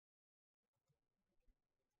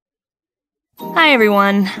Hi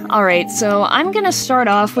everyone! Alright, so I'm gonna start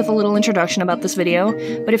off with a little introduction about this video,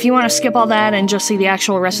 but if you want to skip all that and just see the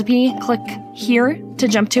actual recipe, click here to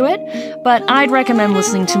jump to it. But I'd recommend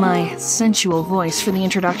listening to my sensual voice for the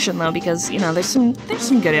introduction though, because, you know, there's some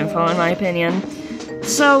good info in my opinion.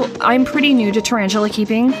 So, I'm pretty new to tarantula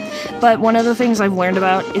keeping, but one of the things I've learned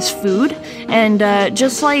about is food, and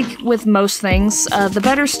just like with most things, the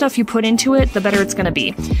better stuff you put into it, the better it's gonna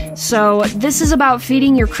be. So, this is about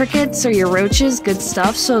feeding your crickets or your roaches good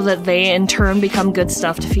stuff so that they in turn become good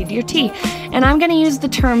stuff to feed your tea. And I'm gonna use the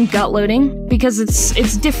term gut loading because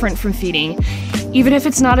it's different from feeding, even if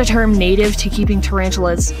it's not a term native to keeping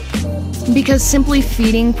tarantulas. Because simply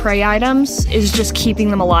feeding prey items is just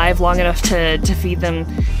keeping them alive long enough to feed them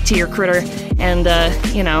to your critter, and,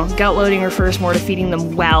 you know, gut loading refers more to feeding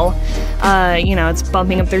them well. You know, it's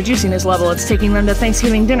bumping up their juiciness level, it's taking them to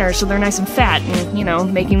Thanksgiving dinner so they're nice and fat, and, you know,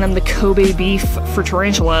 making them the Kobe beef for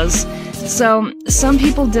tarantulas. So, some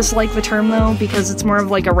people dislike the term though, because it's more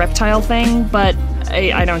of like a reptile thing, but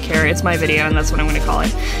I don't care, it's my video and that's what I'm gonna call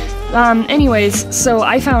it. Anyways, so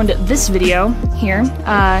I found this video here.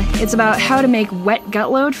 It's about how to make wet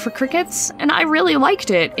gut load for crickets, and I really liked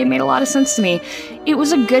it. It made a lot of sense to me. It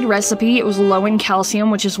was a good recipe. It was low in calcium,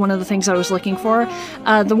 which is one of the things I was looking for.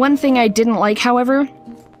 The one thing I didn't like, however,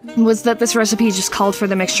 was that this recipe just called for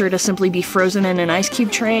the mixture to simply be frozen in an ice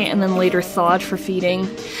cube tray and then later thawed for feeding.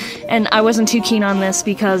 And I wasn't too keen on this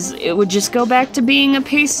because it would just go back to being a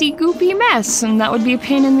pasty, goopy mess, and that would be a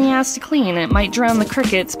pain in the ass to clean. It might drown the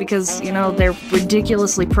crickets because, you know, they're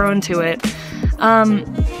ridiculously prone to it.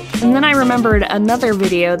 And then I remembered another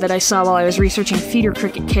video that I saw while I was researching feeder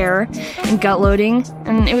cricket care and gut loading,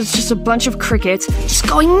 and it was just a bunch of crickets just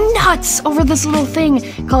going nuts over this little thing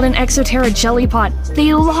called an ExoTerra jelly pot.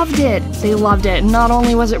 They loved it! They loved it. Not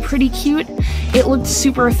only was it pretty cute, it looked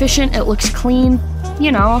super efficient, it looks clean.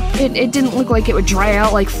 You know, it didn't look like it would dry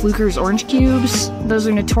out like Fluker's orange cubes. Those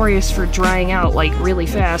are notorious for drying out, like, really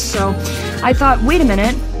fast, so I thought, wait a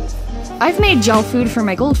minute, I've made gel food for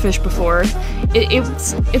my goldfish before.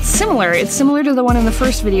 It's similar. It's similar to the one in the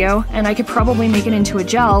first video, and I could probably make it into a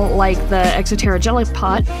gel like the ExoTerra jelly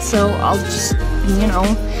pot, so I'll just, you know,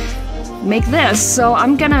 make this. So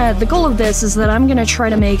the goal of this is that I'm gonna try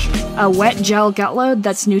to make a wet gel gut load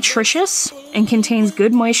that's nutritious and contains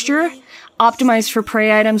good moisture, optimized for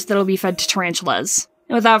prey items that'll be fed to tarantulas.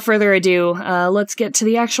 And without further ado, let's get to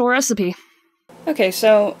the actual recipe. Okay,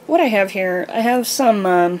 so what I have here, I have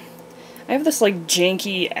this, like,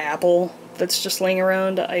 janky apple that's just laying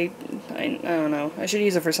around. I don't know. I should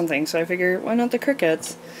use it for something, so I figure, why not the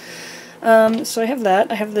crickets? So I have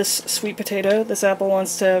that. I have this sweet potato. This apple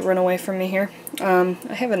wants to run away from me here. I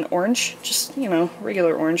have an orange, just, you know,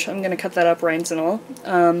 regular orange. I'm gonna cut that up, rinds and all.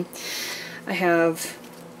 I have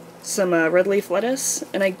some red leaf lettuce,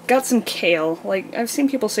 and I got some kale. Like, I've seen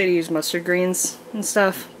people say to use mustard greens and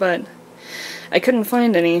stuff, but I couldn't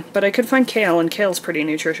find any. But I could find kale, and kale's pretty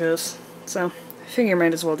nutritious. So, I figure I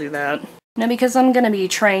might as well do that. Now, because I'm gonna be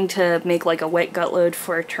trying to make like a wet gut load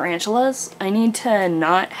for tarantulas, I need to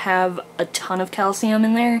not have a ton of calcium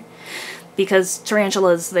in there, because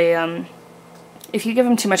tarantulas, they, if you give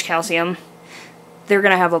them too much calcium, they're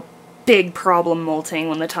gonna have a big problem molting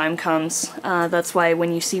when the time comes. That's why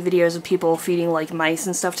when you see videos of people feeding like mice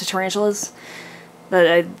and stuff to tarantulas,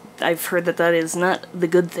 I've heard that is not the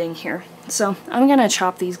good thing here. So, I'm gonna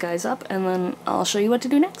chop these guys up, and then I'll show you what to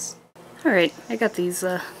do next. Alright, I got these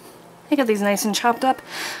nice and chopped up.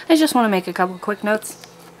 I just want to make a couple quick notes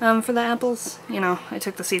for the apples. You know, I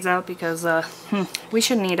took the seeds out because we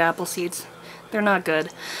shouldn't eat apple seeds. They're not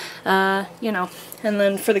good. You know, and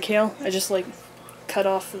then for the kale, I just, like, cut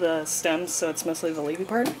off the stems so it's mostly the leafy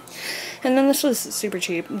part. And then this was super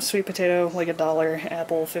cheap. Sweet potato, like $1,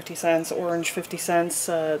 apple 50 cents, orange 50 cents,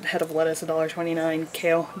 head of lettuce $1.29,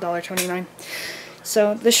 kale $1.29.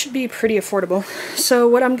 So this should be pretty affordable. So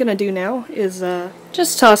what I'm gonna do now is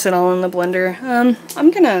just toss it all in the blender.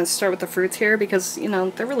 I'm gonna start with the fruits here because, you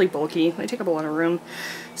know, they're really bulky. They take up a lot of room.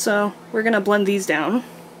 So we're gonna blend these down.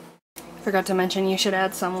 Forgot to mention you should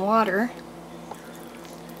add some water.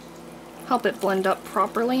 Help it blend up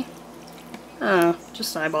properly.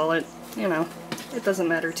 Just eyeball it. You know, it doesn't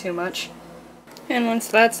matter too much. And once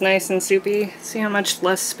that's nice and soupy, see how much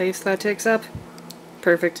less space that takes up?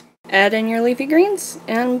 Perfect. Add in your leafy greens,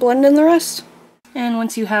 and blend in the rest. And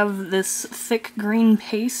once you have this thick green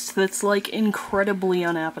paste that's, like, incredibly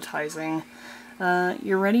unappetizing,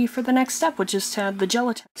 you're ready for the next step, which is to add the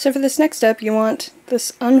gelatin. So for this next step, you want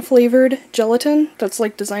this unflavored gelatin that's,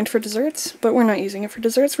 like, designed for desserts, but we're not using it for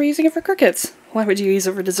desserts, we're using it for crickets. Why would you use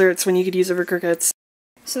it for desserts when you could use it for crickets?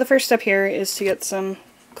 So the first step here is to get some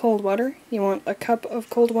cold water. You want a cup of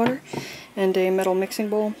cold water and a metal mixing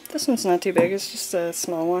bowl. This one's not too big, it's just a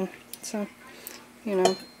small one. So, you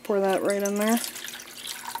know, pour that right in there.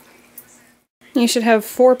 You should have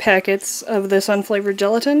 4 packets of this unflavored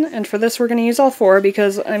gelatin, and for this we're going to use all 4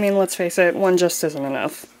 because, I mean, let's face it, one just isn't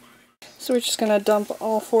enough. So we're just going to dump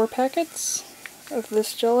all 4 packets of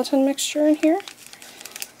this gelatin mixture in here.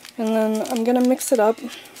 And then I'm going to mix it up.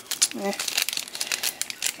 I'm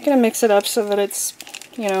going to mix it up so that it's,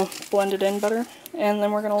 you know, blended in better. And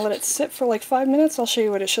then we're going to let it sit for like 5 minutes. I'll show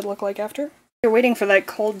you what it should look like after. You're waiting for that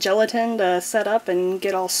cold gelatin to set up and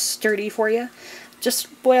get all sturdy for you.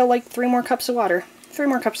 Just boil like 3 more cups of water. 3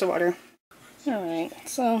 more cups of water. Alright,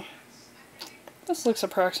 so this looks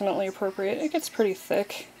approximately appropriate. It gets pretty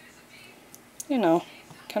thick. You know,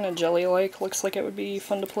 kind of jelly-like. Looks like it would be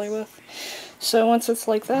fun to play with. So once it's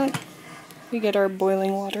like that, we get our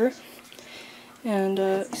boiling water. And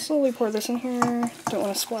slowly pour this in here. Don't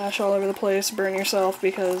want to splash all over the place, burn yourself,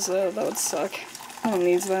 because that would suck. No one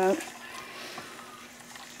needs that.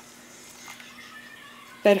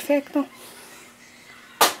 Perfecto.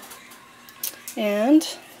 And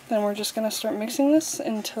then we're just going to start mixing this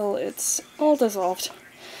until it's all dissolved.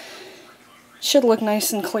 Should look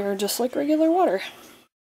nice and clear, just like regular water.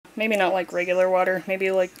 Maybe not like regular water, maybe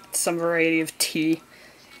like some variety of tea.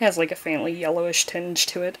 It has like a faintly yellowish tinge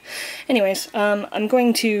to it. Anyways, I'm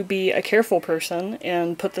going to be a careful person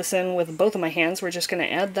and put this in with both of my hands. We're just going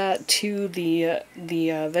to add that to the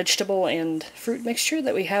vegetable and fruit mixture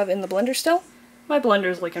that we have in the blender still. My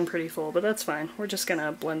blender's looking pretty full, but that's fine. We're just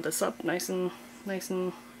gonna blend this up nice and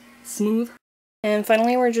smooth. And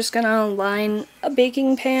finally, we're just gonna line a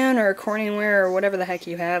baking pan or a corningware or whatever the heck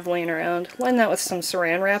you have laying around. Line that with some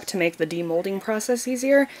saran wrap to make the demolding process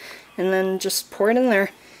easier, and then just pour it in there.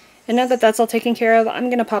 And now that that's all taken care of, I'm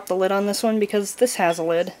gonna pop the lid on this one because this has a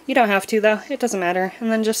lid. You don't have to though, it doesn't matter.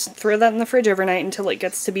 And then just throw that in the fridge overnight until it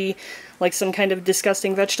gets to be like some kind of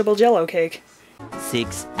disgusting vegetable jello cake.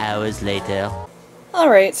 6 hours later.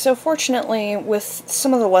 Alright, so fortunately with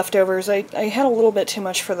some of the leftovers, I had a little bit too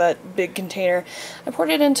much for that big container. I poured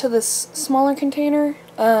it into this smaller container,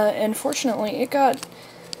 and fortunately it got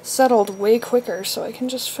settled way quicker, so I can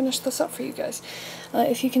just finish this up for you guys.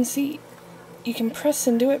 If you can see, you can press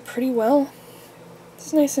into it pretty well.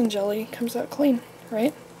 It's nice and jelly, comes out clean,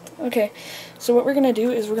 right? Okay, so what we're gonna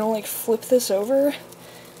do is we're gonna like flip this over.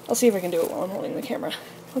 I'll see if I can do it while I'm holding the camera.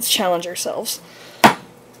 Let's challenge ourselves.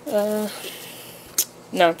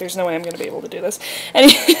 No, there's no way I'm going to be able to do this.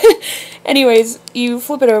 Anyways, you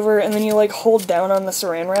flip it over and then you like hold down on the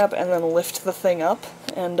saran wrap and then lift the thing up.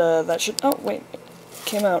 And that should... Oh, wait. It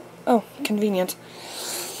came out. Oh, convenient.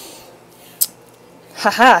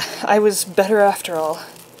 Haha! I was better after all.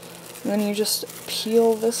 And then you just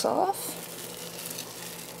peel this off.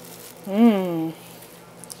 Mmm.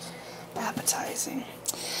 Appetizing.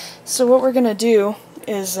 So what we're going to do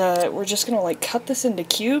is we're just going to like cut this into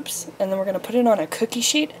cubes, and then we're going to put it on a cookie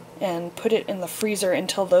sheet and put it in the freezer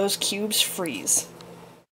until those cubes freeze.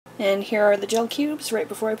 And here are the gel cubes right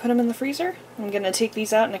before I put them in the freezer. I'm going to take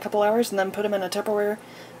these out in a couple hours and then put them in a Tupperware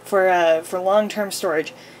for long-term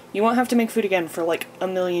storage. You won't have to make food again for like a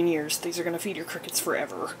million years. These are going to feed your crickets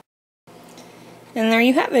forever. And there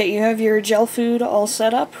you have it. You have your gel food all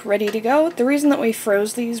set up, ready to go. The reason that we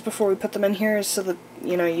froze these before we put them in here is so that,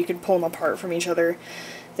 you know, you could pull them apart from each other.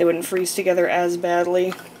 They wouldn't freeze together as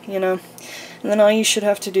badly, you know. And then all you should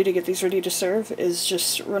have to do to get these ready to serve is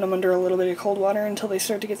just run them under a little bit of cold water until they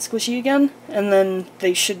start to get squishy again. And then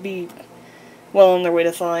they should be well on their way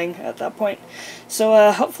to thawing at that point.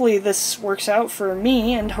 So hopefully this works out for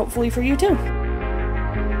me, and hopefully for you too.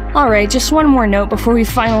 Alright, just one more note before we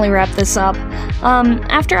finally wrap this up.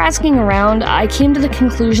 After asking around, I came to the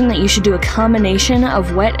conclusion that you should do a combination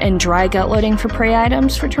of wet and dry gut loading for prey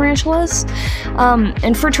items for tarantulas.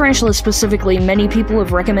 And for tarantulas specifically, many people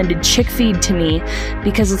have recommended chick feed to me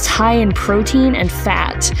because it's high in protein and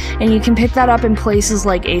fat, and you can pick that up in places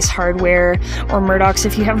like Ace Hardware or Murdoch's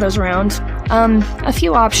if you have those around. A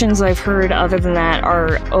few options I've heard other than that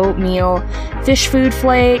are oatmeal, fish food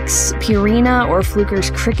flakes, Purina or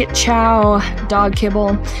Fluker's cricket chow, dog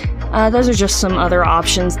kibble. Those are just some other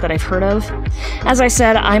options that I've heard of. As I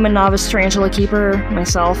said, I'm a novice tarantula keeper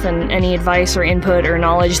myself, and any advice or input or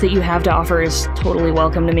knowledge that you have to offer is totally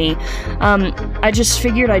welcome to me. I just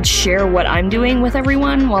figured I'd share what I'm doing with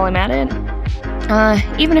everyone while I'm at it.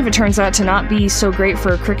 Even if it turns out to not be so great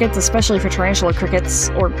for crickets, especially for tarantula crickets,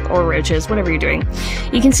 or roaches, whatever you're doing.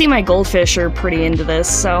 You can see my goldfish are pretty into this,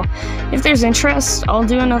 so if there's interest, I'll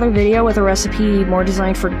do another video with a recipe more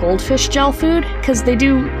designed for goldfish gel food, because they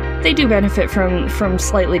do benefit from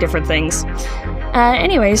slightly different things.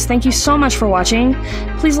 Anyways, thank you so much for watching.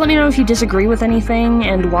 Please let me know if you disagree with anything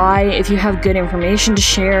and why, if you have good information to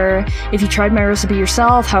share, if you tried my recipe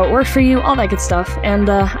yourself, how it worked for you, all that good stuff. And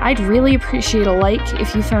I'd really appreciate a like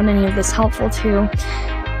if you found any of this helpful too.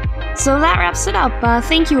 So that wraps it up.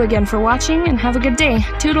 Thank you again for watching and have a good day.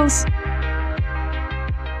 Toodles!